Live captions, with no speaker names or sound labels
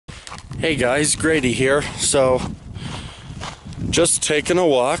Hey guys, Grady here. So, just taking a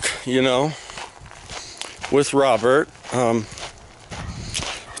walk, with Robert.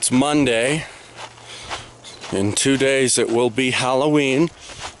 It's Monday. In 2 days it will be Halloween.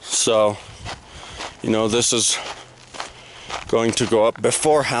 So, this is going to go up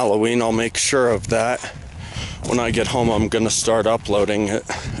before Halloween. I'll make sure of that. When I get home, I'm going to start uploading it,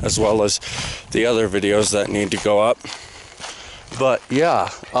 as well as the other videos that need to go up. But yeah,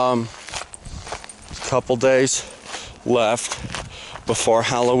 couple days left before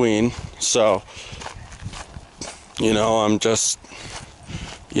Halloween, so I'm just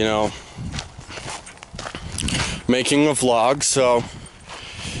making a vlog. So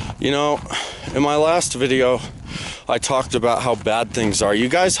in my last video I talked about how bad things are. You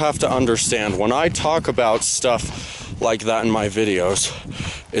guys have to understand, when I talk about stuff like that in my videos,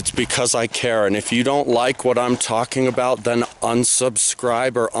 it's because I care. And if you don't like what I'm talking about, then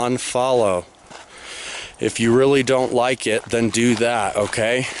unsubscribe or unfollow. If you really don't like it, then do that,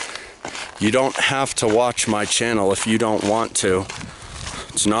 okay? You don't have to watch my channel if you don't want to.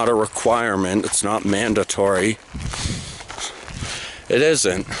 It's not a requirement. It's not mandatory. It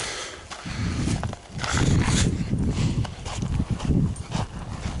isn't.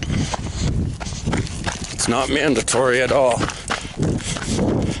 It's not mandatory at all.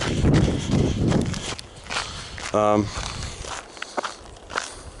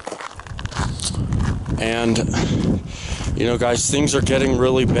 And, guys, things are getting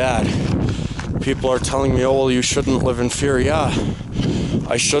really bad. People are telling me, oh, well, you shouldn't live in fear. Yeah,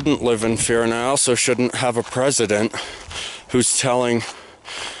 I shouldn't live in fear, and I also shouldn't have a president who's telling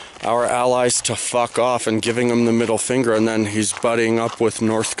our allies to fuck off and giving them the middle finger, and then he's buddying up with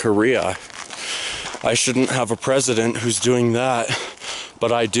North Korea. I shouldn't have a president who's doing that,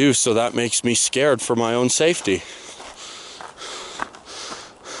 but I do, so that makes me scared for my own safety.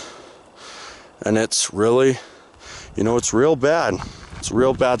 And it's really, it's real bad. It's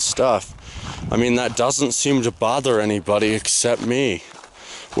real bad stuff. I mean, that doesn't seem to bother anybody except me,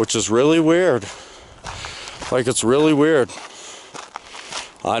 which is really weird. Like, it's really weird.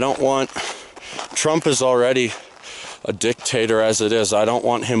 I don't want... Trump is already a dictator as it is. I don't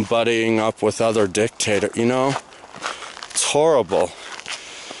want him buddying up with other dictators, It's horrible.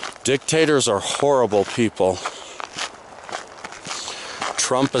 Dictators are horrible people.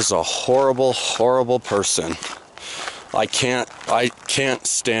 Trump is a horrible, horrible person. I can't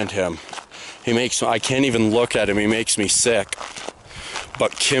stand him. I can't even look at him. He makes me sick.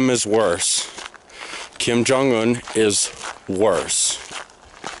 But Kim is worse. Kim Jong-un is worse.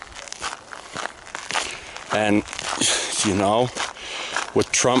 And, with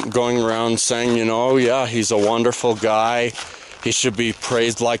Trump going around saying, oh yeah, he's a wonderful guy, he should be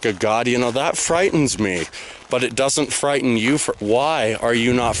praised like a god, that frightens me. But it doesn't frighten you. Why are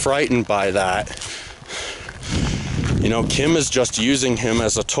you not frightened by that? Kim is just using him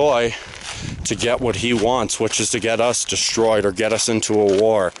as a toy to get what he wants, which is to get us destroyed or get us into a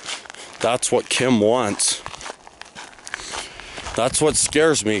war. That's what Kim wants. That's what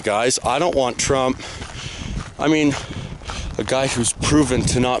scares me, guys. I don't want Trump. I mean, a guy who's proven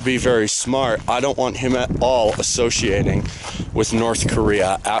to not be very smart, I don't want him at all associating with North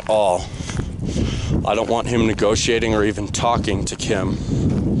Korea at all. I don't want him negotiating or even talking to Kim.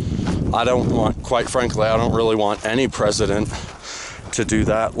 Quite frankly, I don't really want any president to do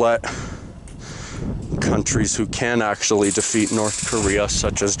that. Let countries who can actually defeat North Korea,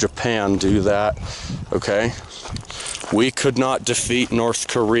 such as Japan, do that, okay? We could not defeat North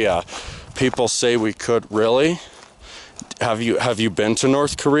Korea. People say we could. Really? Have you been to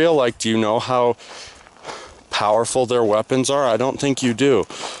North Korea? Like, do you know how powerful their weapons are? I don't think you do.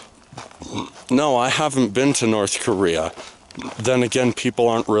 No, I haven't been to North Korea. Then again, people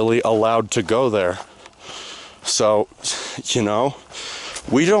aren't really allowed to go there. So,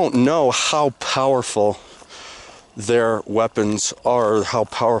 we don't know how powerful their weapons are, how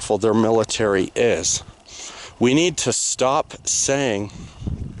powerful their military is. We need to stop saying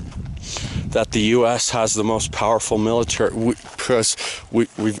that the U.S. has the most powerful military, because we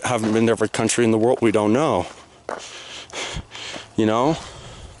haven't been to every country in the world. We don't know.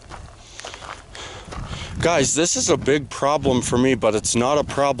 Guys, this is a big problem for me, but it's not a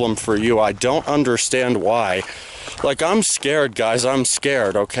problem for you. I don't understand why. Like, I'm scared, guys. I'm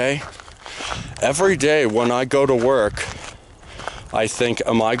scared, okay? Every day when I go to work, I think,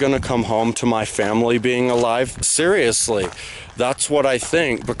 am I going to come home to my family being alive? Seriously, that's what I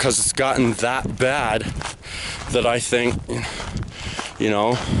think, because it's gotten that bad that I think,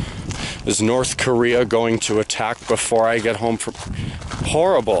 is North Korea going to attack before I get home from...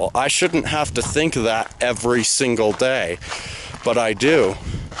 Horrible. I shouldn't have to think that every single day, but I do.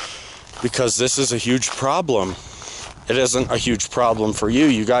 because this is a huge problem. It isn't a huge problem for you.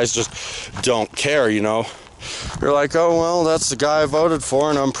 You guys just don't care, you know. You're like, oh, well, that's the guy I voted for,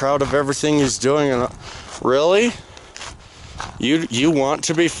 and I'm proud of everything he's doing. And really? You want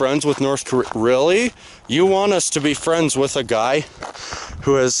to be friends with North Korea? Really? You want us to be friends with a guy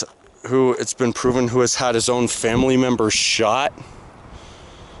who it's been proven who has had his own family members shot?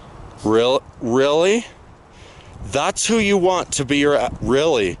 Really? That's who you want to be your...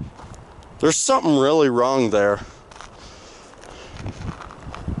 Really? There's something really wrong there.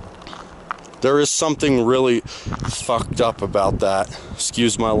 There is something really fucked up about that.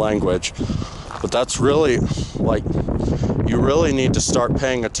 Excuse my language. But that's really, like, you really need to start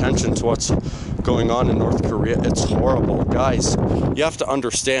paying attention to what's going on in North Korea. It's horrible. Guys, you have to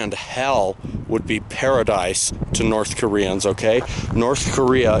understand, hell would be paradise to North Koreans, okay? North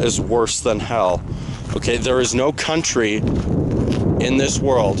Korea is worse than hell. Okay, there is no country in this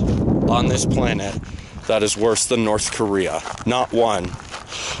world, on this planet, that is worse than North Korea. Not one.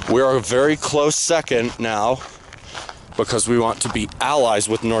 We are a very close second now because we want to be allies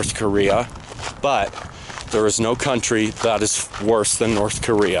with North Korea, but there is no country that is worse than North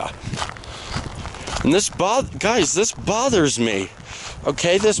Korea. And guys, this bothers me.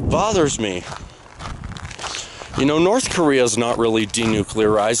 Okay, this bothers me. You know, North Korea is not really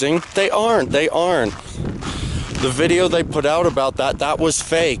denuclearizing. They aren't. The video they put out about that was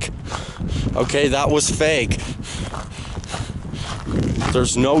fake. Okay, that was fake.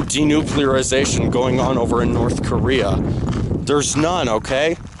 There's no denuclearization going on over in North Korea. There's none,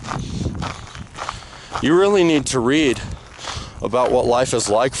 okay? You really need to read about what life is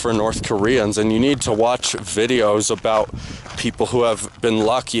like for North Koreans, and you need to watch videos about people who have been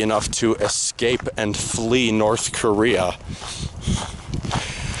lucky enough to escape and flee North Korea.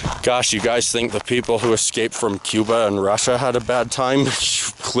 Gosh, you guys think the people who escaped from Cuba and Russia had a bad time?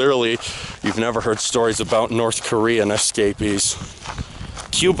 Clearly, you've never heard stories about North Korean escapees.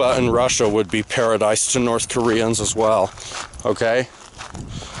 Cuba and Russia would be paradise to North Koreans as well, okay?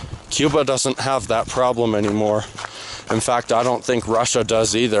 Cuba doesn't have that problem anymore. In fact, I don't think Russia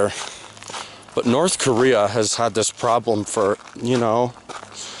does either. But North Korea has had this problem for, you know,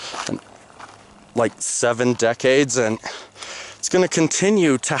 like 7 decades, and it's going to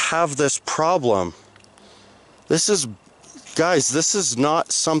continue to have this problem. Guys, this is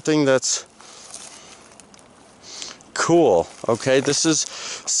not something that's cool, okay? This is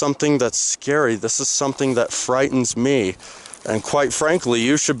something that's scary. This is something that frightens me. And quite frankly,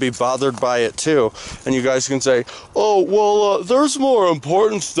 you should be bothered by it too. And you guys can say, oh, well, there's more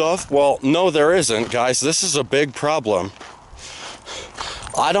important stuff. Well, no, there isn't, guys. This is a big problem.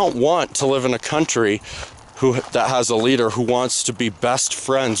 I don't want to live in a country that has a leader who wants to be best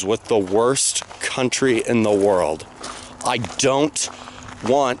friends with the worst country in the world. I don't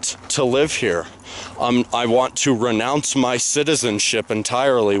want to live here. I want to renounce my citizenship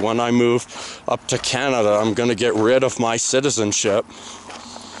entirely. When I move up to Canada, I'm going to get rid of my citizenship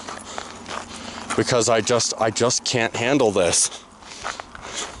because I just can't handle this.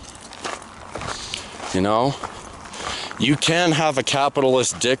 You know? You can have a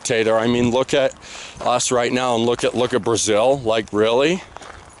capitalist dictator. I mean, look at us right now and look at Brazil. Like, really?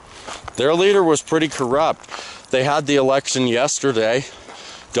 Their leader was pretty corrupt. They had the election yesterday.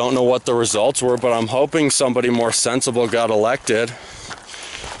 Don't know what the results were, but I'm hoping somebody more sensible got elected,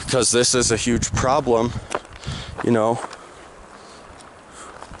 because this is a huge problem. You know,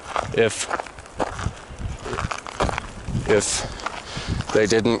 if they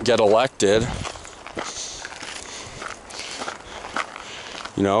didn't get elected,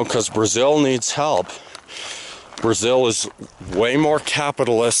 you know, because Brazil needs help. Brazil is way more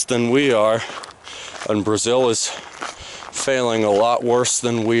capitalist than we are, and Brazil is failing a lot worse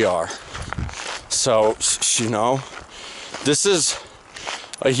than we are. So, you know, this is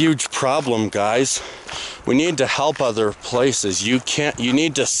a huge problem, guys. We need to help other places. You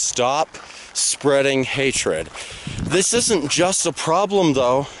need to stop spreading hatred. This isn't just a problem,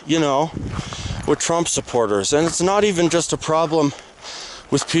 though, you know, with Trump supporters. And it's not even just a problem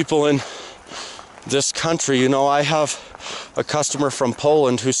with people in this country. You know, I have a customer from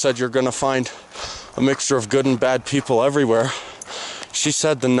Poland who said you're going to find a mixture of good and bad people everywhere. She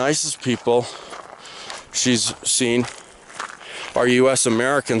said the nicest people she's seen are U.S.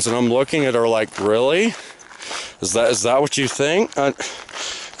 Americans, and I'm looking at her like, really? Is that what you think?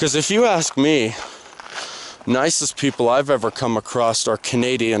 Because if you ask me, nicest people I've ever come across are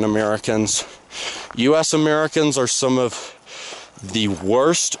Canadian Americans. U.S. Americans are some of the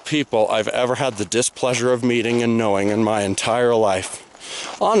worst people I've ever had the displeasure of meeting and knowing in my entire life.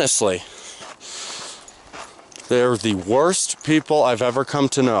 Honestly. They're the worst people I've ever come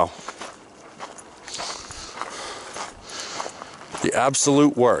to know. The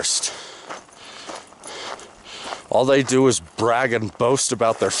absolute worst. All they do is brag and boast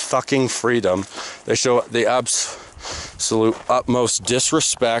about their fucking freedom. They show the absolute utmost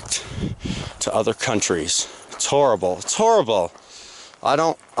disrespect to other countries. It's horrible. It's horrible. I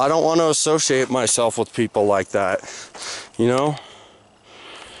don't want to associate myself with people like that. You know?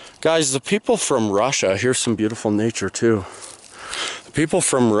 Guys, the people from Russia, here's some beautiful nature too. The people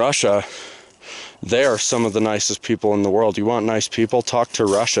from Russia, they are some of the nicest people in the world. You want nice people? Talk to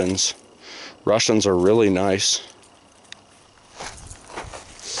Russians. Russians are really nice.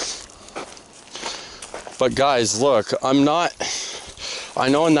 But guys, look, I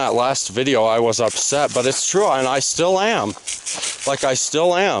know in that last video I was upset, but it's true, and I still am. Like, I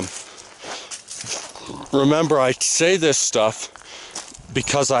still am. Remember, I say this stuff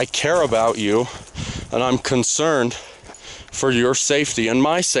because I care about you, and I'm concerned for your safety and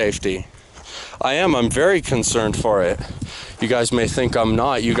my safety. I'm very concerned for it. You guys may think I'm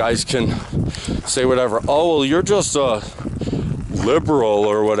not. You guys can say whatever. Oh, well, you're just a liberal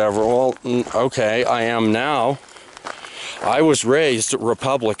or whatever. Well, okay, I am now. I was raised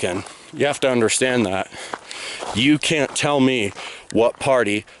Republican. You have to understand that. You can't tell me what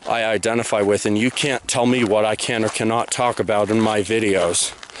party I identify with, and you can't tell me what I can or cannot talk about in my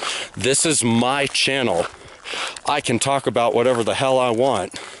videos. This is my channel. I can talk about whatever the hell I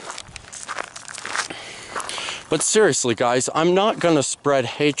want. But seriously, guys, I'm not going to spread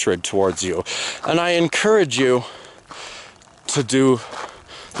hatred towards you. And I encourage you to do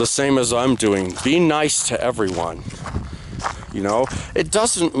the same as I'm doing. Be nice to everyone. You know, it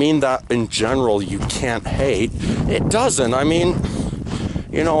doesn't mean that in general you can't hate. It doesn't. I mean,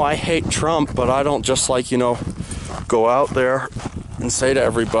 you know, I hate Trump, but I don't just like, you know, go out there and say to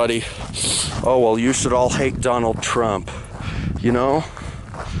everybody, oh, well, you should all hate Donald Trump. You know?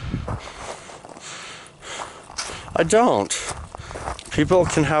 I don't. People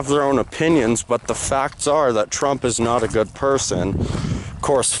can have their own opinions, but the facts are that Trump is not a good person. Of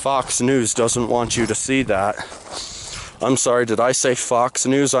course, Fox News doesn't want you to see that. I'm sorry, did I say Fox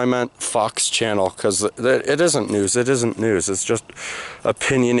News? I meant Fox Channel, because it isn't news. It isn't news. It's just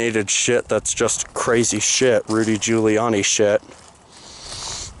opinionated shit that's just crazy shit. Rudy Giuliani shit.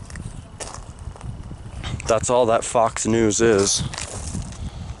 That's all that Fox News is.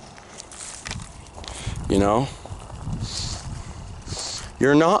 You know?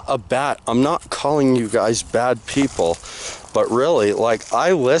 You're not I'm not calling you guys bad people, but really, like,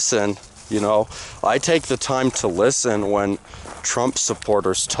 I listen, you know, I take the time to listen when Trump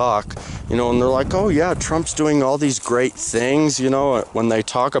supporters talk, you know, and they're like, oh yeah, Trump's doing all these great things, you know, when they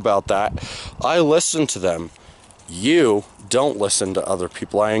talk about that, I listen to them. You don't listen to other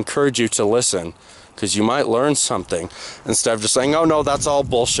people. I encourage you to listen, because you might learn something instead of just saying, oh no, that's all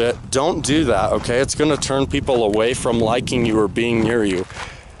bullshit. Don't do that, okay? It's going to turn people away from liking you or being near you.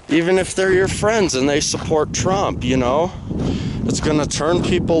 Even if they're your friends and they support Trump, you know? It's going to turn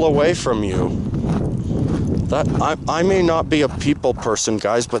people away from you. I may not be a people person,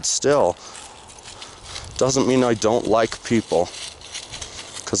 guys, but still, doesn't mean I don't like people.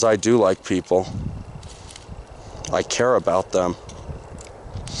 Because I do like people. I care about them.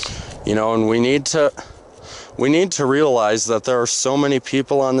 You know, and we need to realize that there are so many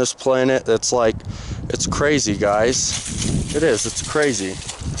people on this planet that's like, it's crazy, guys. It is, it's crazy.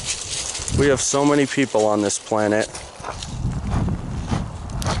 We have so many people on this planet.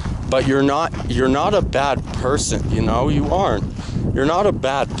 But you're not a bad person, you know, you aren't. You're not a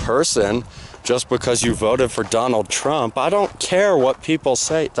bad person just because you voted for Donald Trump. I don't care what people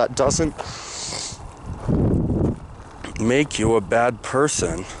say. That doesn't make you a bad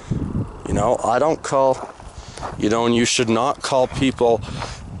person. You know, I don't call, you know, and you should not call people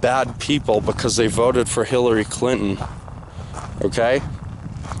bad people because they voted for Hillary Clinton. Okay?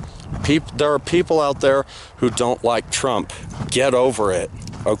 There are people out there who don't like Trump. Get over it.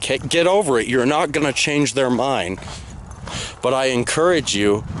 Okay? Get over it. You're not going to change their mind. But I encourage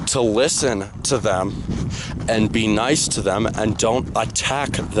you to listen to them and be nice to them and don't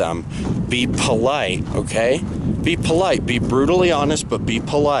attack them. Be polite, okay? Be polite. Be brutally honest, but be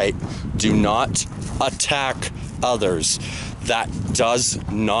polite. Do not attack others. That does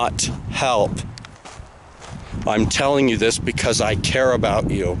not help. I'm telling you this because I care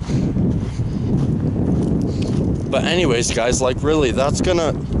about you. But anyways, guys, like, really, that's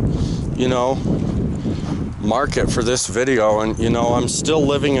gonna, you know, mark it for this video. And, you know, I'm still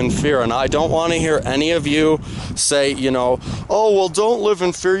living in fear, and I don't want to hear any of you say, you know, oh, well, don't live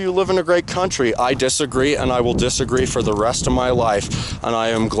in fear, you live in a great country. I disagree, and I will disagree for the rest of my life, and I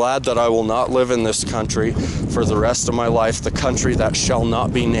am glad that I will not live in this country for the rest of my life, the country that shall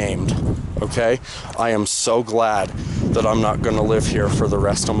not be named. Okay? I am so glad that I'm not going to live here for the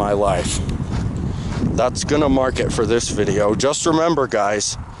rest of my life. That's going to mark it for this video. Just remember,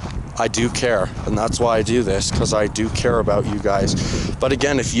 guys, I do care, and that's why I do this, because I do care about you guys. But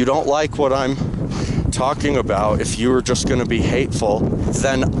again, if you don't like what I'm talking about, if you are just going to be hateful,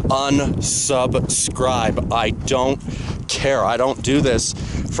 then unsubscribe. I don't care. I don't do this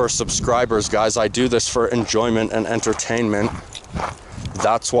for subscribers, guys. I do this for enjoyment and entertainment.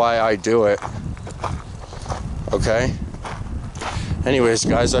 That's why I do it. Okay? Anyways,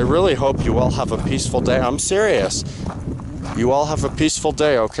 guys, I really hope you all have a peaceful day. I'm serious. You all have a peaceful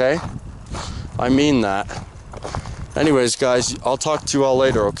day, okay? I mean that. Anyways, guys, I'll talk to you all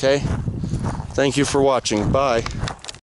later, okay? Thank you for watching. Bye.